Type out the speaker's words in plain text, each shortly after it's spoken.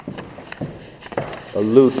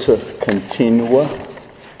luta continua.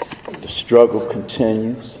 The struggle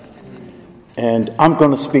continues. And I'm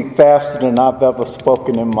going to speak faster than I've ever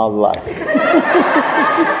spoken in my life.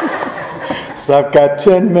 So I've got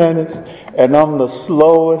 10 minutes, and I'm the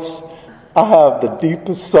slowest. I have the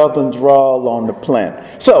deepest southern drawl on the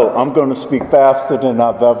planet. So I'm going to speak faster than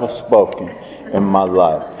I've ever spoken in my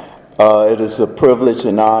life. It is a privilege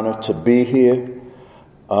and honor to be here.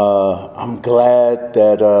 I'm glad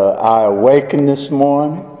that I awakened this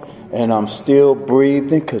morning and I'm still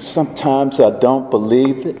breathing, because sometimes I don't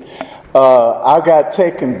believe it. I got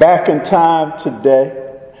taken back in time today.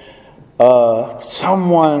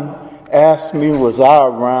 Someone asked me, was I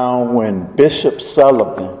around when Bishop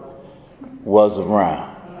Sullivan was around?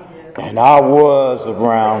 And I was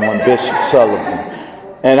around when Bishop Sullivan.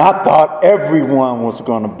 And I thought everyone was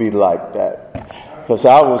going to be like that, because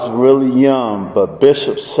I was really young, but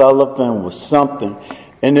Bishop Sullivan was something.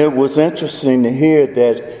 And it was interesting to hear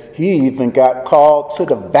that he even got called to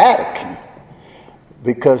the Vatican,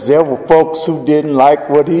 because there were folks who didn't like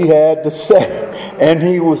what he had to say, and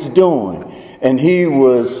he was doing. And he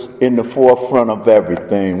was in the forefront of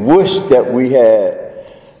everything. Wish that we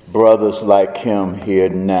had brothers like him here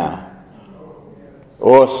now,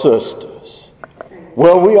 or sisters.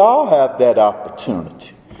 Well, we all have that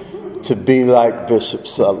opportunity to be like Bishop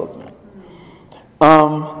Sullivan.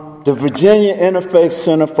 The Virginia Interfaith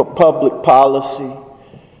Center for Public Policy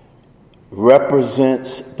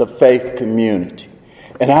represents the faith community.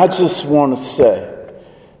 And I just want to say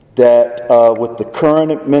that with the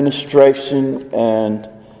current administration and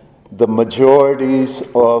the majorities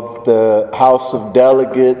of the House of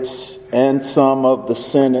Delegates and some of the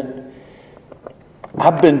Senate,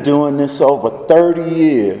 I've been doing this over 30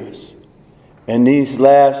 years, and these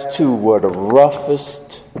last two were the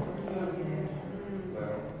roughest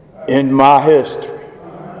in my history.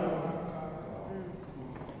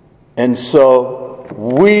 And so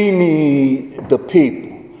we need the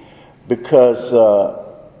people, because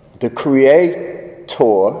the Creator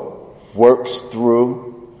works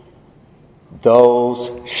through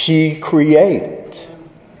those she created.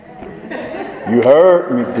 You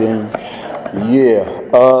heard me then. Yeah.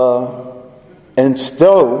 And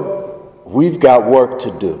so we've got work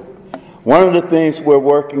to do. One of the things we're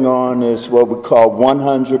working on is what we call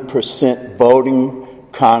 100% voting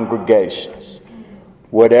congregations.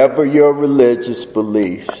 Whatever your religious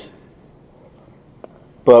beliefs,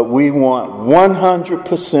 but we want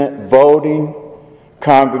 100% voting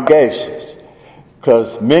congregations.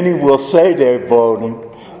 Because many will say they're voting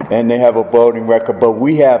and they have a voting record, but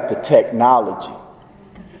we have the technology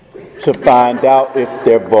to find out if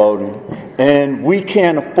they're voting. And we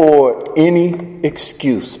can't afford any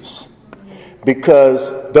excuses,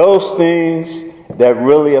 because those things that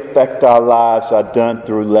really affect our lives are done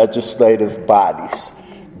through legislative bodies,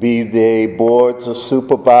 be they boards of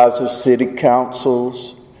supervisors, city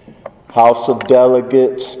councils, House of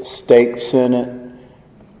Delegates, state senate,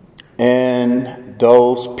 and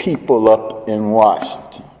those people up in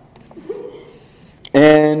Washington.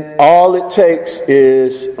 And all it takes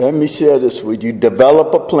is, let me share this with you,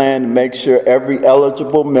 develop a plan to make sure every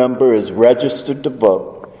eligible member is registered to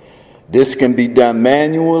vote. This can be done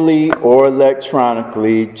manually or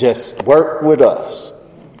electronically. Just work with us.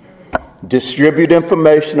 Distribute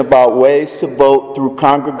information about ways to vote through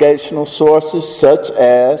congregational sources such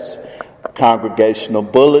as congregational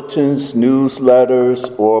bulletins,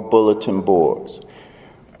 newsletters, or bulletin boards.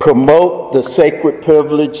 Promote the sacred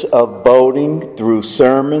privilege of voting through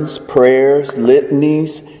sermons, prayers,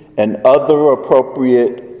 litanies, and other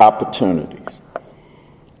appropriate opportunities.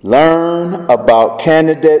 Learn about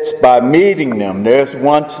candidates by meeting them. There's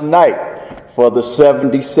one tonight for the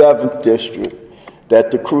 77th District that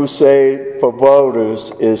the Crusade for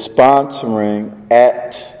Voters is sponsoring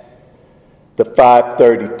at the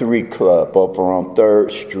 533 Club over on 3rd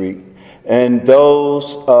Street. And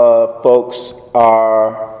those folks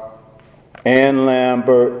are Ann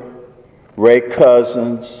Lambert, Ray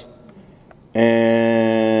Cousins,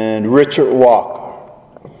 and Richard Walker.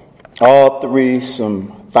 All three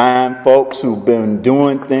some fine folks who've been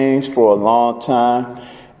doing things for a long time.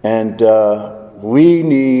 And we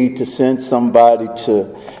need to send somebody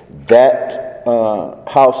to that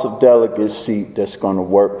House of Delegates seat that's going to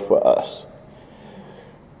work for us.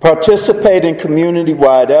 Participate in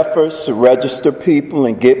community-wide efforts to register people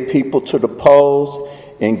and get people to the polls.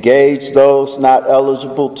 Engage those not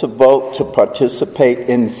eligible to vote to participate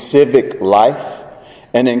in civic life,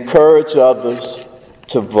 and encourage others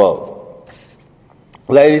to vote.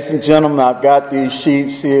 Ladies and gentlemen, I've got these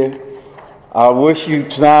sheets here. I wish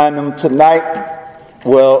you'd sign them tonight.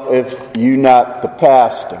 Well, if you're not the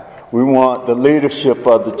pastor, we want the leadership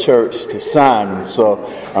of the church to sign them. So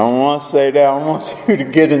I don't want to say that. I don't want you to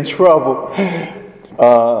get in trouble,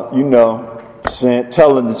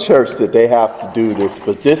 telling the church that they have to do this.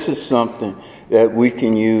 But this is something that we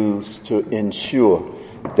can use to ensure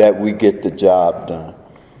that we get the job done.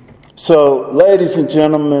 So, ladies and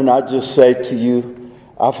gentlemen, I just say to you,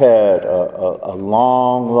 I've had a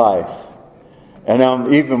long life. And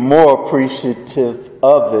I'm even more appreciative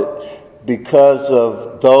of it because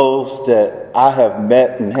of those that I have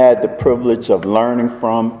met and had the privilege of learning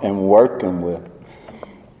from and working with.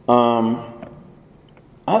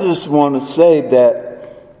 I just want to say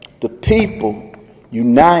that the people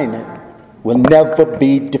united will never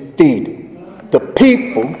be defeated. The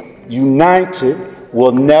people united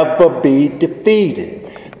will never be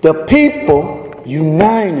defeated. The people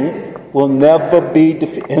united will never be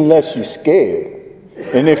defeated unless you're scared.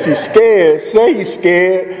 And if you're scared, say you're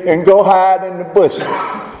scared and go hide in the bushes.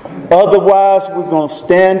 Otherwise, we're going to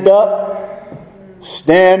stand up,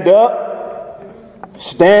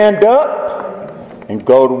 and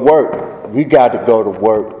go to work. We got to go to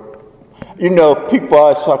work. You know, people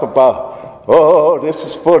always talk about, oh, this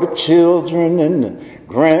is for the children and the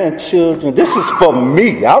grandchildren. This is for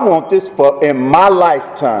me. I want this for in my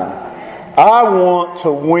lifetime. I want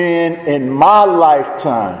to win in my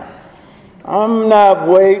lifetime. I'm not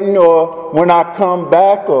waiting or when I come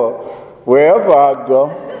back or wherever I go.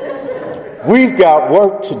 We've got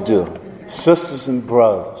work to do. Sisters and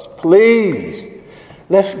brothers, please,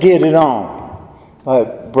 let's get it on.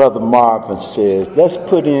 Like Brother Marvin says, let's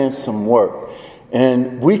put in some work.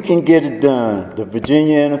 And we can get it done. The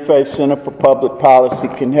Virginia Interfaith Center for Public Policy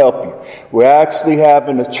can help you. We're actually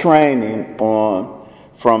having a training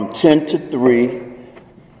from 10 to 3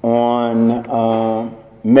 on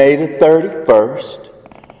May the 31st.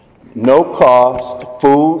 No cost,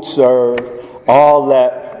 food served, all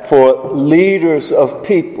that for leaders of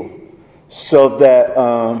people so that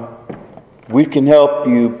we can help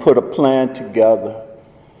you put a plan together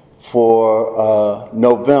for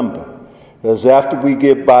November. Because after we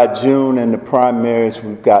get by June and the primaries,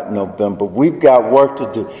 we've got November. We've got work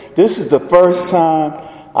to do. This is the first time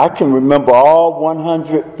I can remember all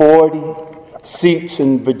 140 seats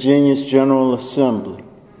in Virginia's General Assembly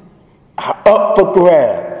are up for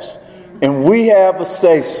grabs. And we have a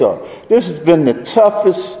say-so. This has been the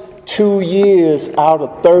toughest 2 years out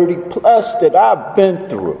of 30 plus that I've been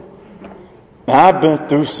through. And I've been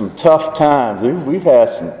through some tough times. We've had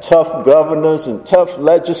some tough governors and tough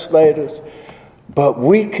legislators, but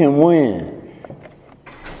we can win.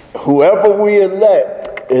 Whoever we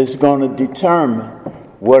elect is going to determine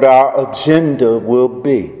what our agenda will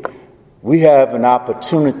be. We have an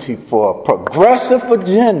opportunity for a progressive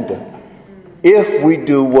agenda if we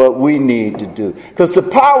do what we need to do. Because the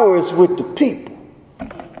power is with the people.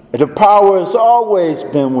 The power has always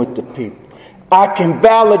been with the people. I can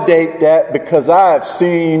validate that because I have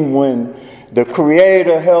seen when the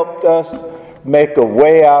Creator helped us make a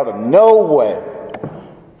way out of no way.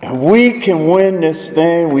 And we can win this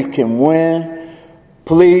thing. We can win.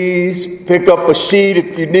 Please pick up a sheet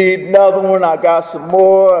if you need another one. I got some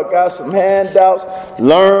more. I got some handouts.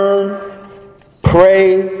 Learn,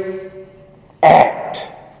 pray, act.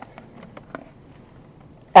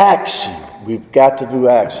 Action. We've got to do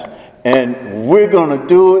action. And we're going to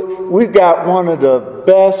do it. We've got one of the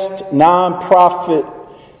best nonprofit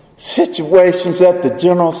situations at the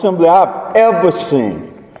General Assembly I've ever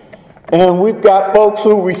seen. And we've got folks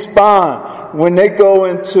who respond. When they go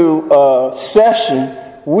into session,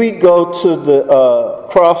 we go to the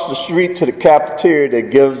across the street to the cafeteria that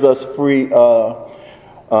gives us free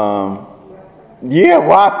Wi-Fi.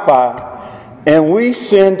 And we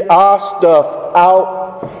send our stuff out.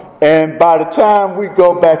 And by the time we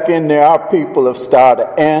go back in there, our people have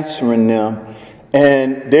started answering them.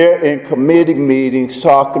 And they're in committee meetings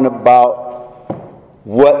talking about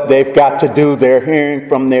what they've got to do. They're hearing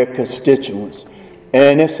from their constituents.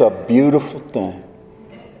 And it's a beautiful thing.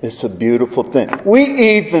 It's a beautiful thing.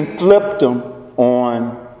 We even flipped them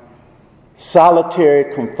on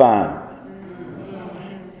solitary confinement.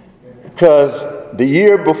 Because the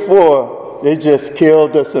year before, they just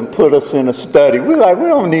killed us and put us in a study. We're like, we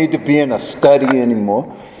don't need to be in a study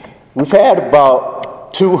anymore. We've had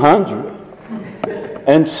about 200.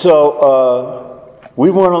 And so we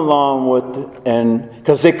went along with it. And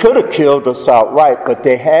because they could have killed us outright, but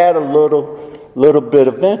they had a little bit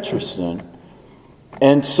of interest in it.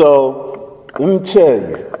 And so let me tell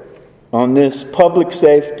you, on this public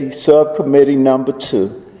safety subcommittee number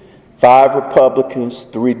 2, 5 Republicans,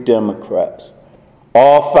 3 Democrats.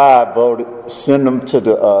 All 5 voted, send them to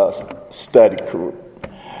the study group.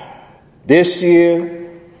 This year,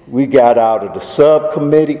 We got out of the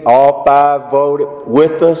subcommittee. All 5 voted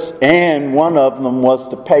with us, and one of them was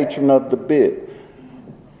the patron of the bill.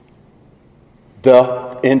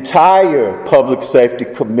 The entire Public Safety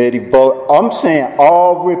Committee voted. I'm saying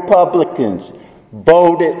all Republicans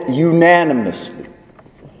voted unanimously.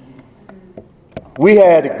 We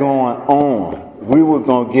had it going on. We were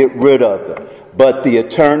going to get rid of it. But the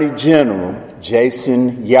Attorney General,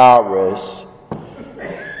 Jason Yares,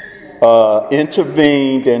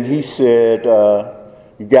 intervened, and he said,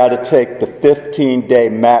 you got to take the 15-day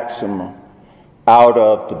maximum out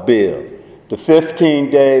of the bill. The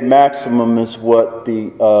 15-day maximum is what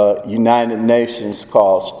the United Nations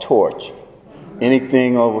calls torture.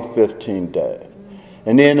 Anything over 15 days.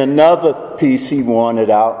 And then another piece he wanted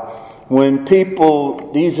out, when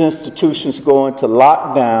these institutions go into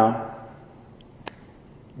lockdown,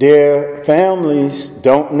 their families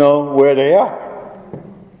don't know where they are.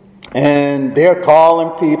 And they're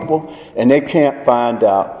calling people, and they can't find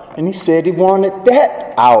out. And he said he wanted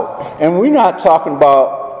that out. And we're not talking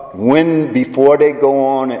about before they go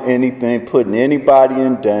on or anything, putting anybody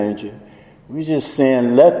in danger. We're just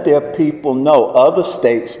saying let their people know. Other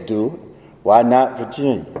states do it. Why not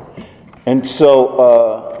Virginia? And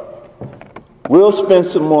so we'll spend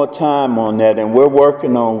some more time on that, and we're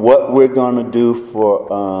working on what we're going to do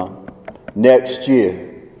for next year.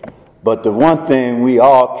 But the one thing we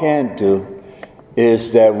all can do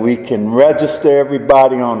is that we can register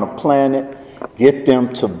everybody on the planet, get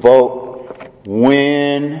them to vote,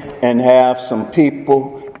 win, and have some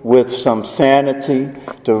people with some sanity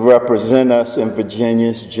to represent us in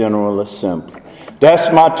Virginia's General Assembly.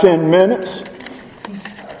 That's my 10 minutes,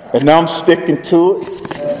 and I'm sticking to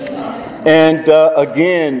it. And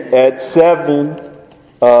again, at 7,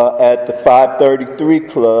 at the 533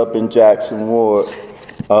 Club in Jackson Ward,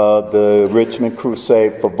 the Richmond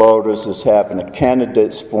Crusade for Voters is having a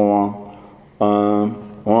candidates forum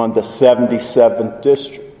on the 77th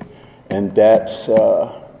District. And that's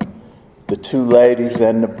the 2 ladies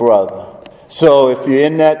and the brother. So if you're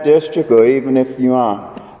in that district, or even if you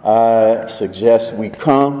aren't, I suggest we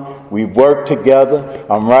come, we work together.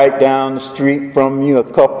 I'm right down the street from you, a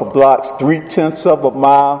couple blocks, 3/10 of a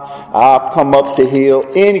mile. I'll come up the hill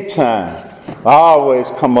anytime. I always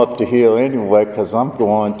come up the hill anyway because I'm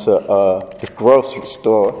going to the grocery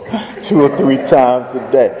store 2 or 3 times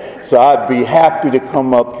a day. So I'd be happy to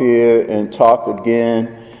come up here and talk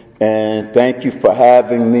again. And thank you for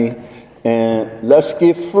having me. And let's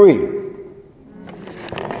get free.